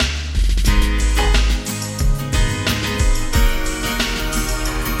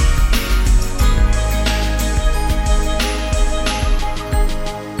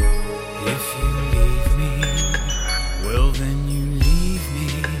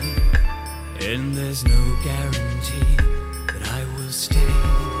there's no guarantee that I will stay.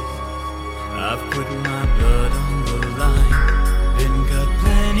 I've put my blood on the line, been cut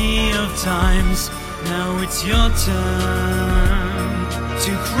plenty of times. Now it's your turn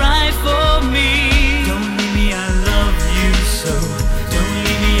to cry for me. Don't leave me, I love you so. Don't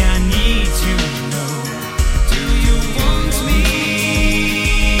leave me, I need to know. Do you want me?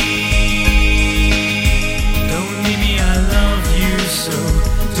 Don't leave me, I love you so.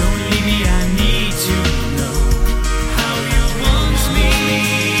 Don't leave me, I need to know how you want me.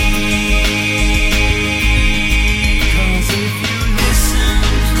 'Cause if you listen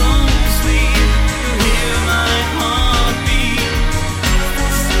closely, you'll hear my heartbeat.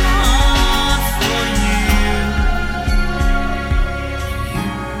 It's hard for you.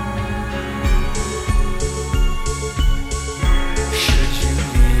 Should you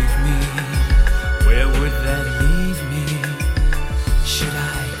leave me, where would that leave me? Should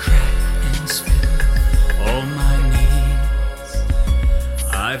I crack and spill all my needs?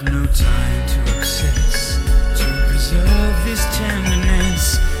 I've no time to obsess, to preserve this tenderness.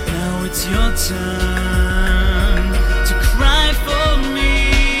 Now it's your turn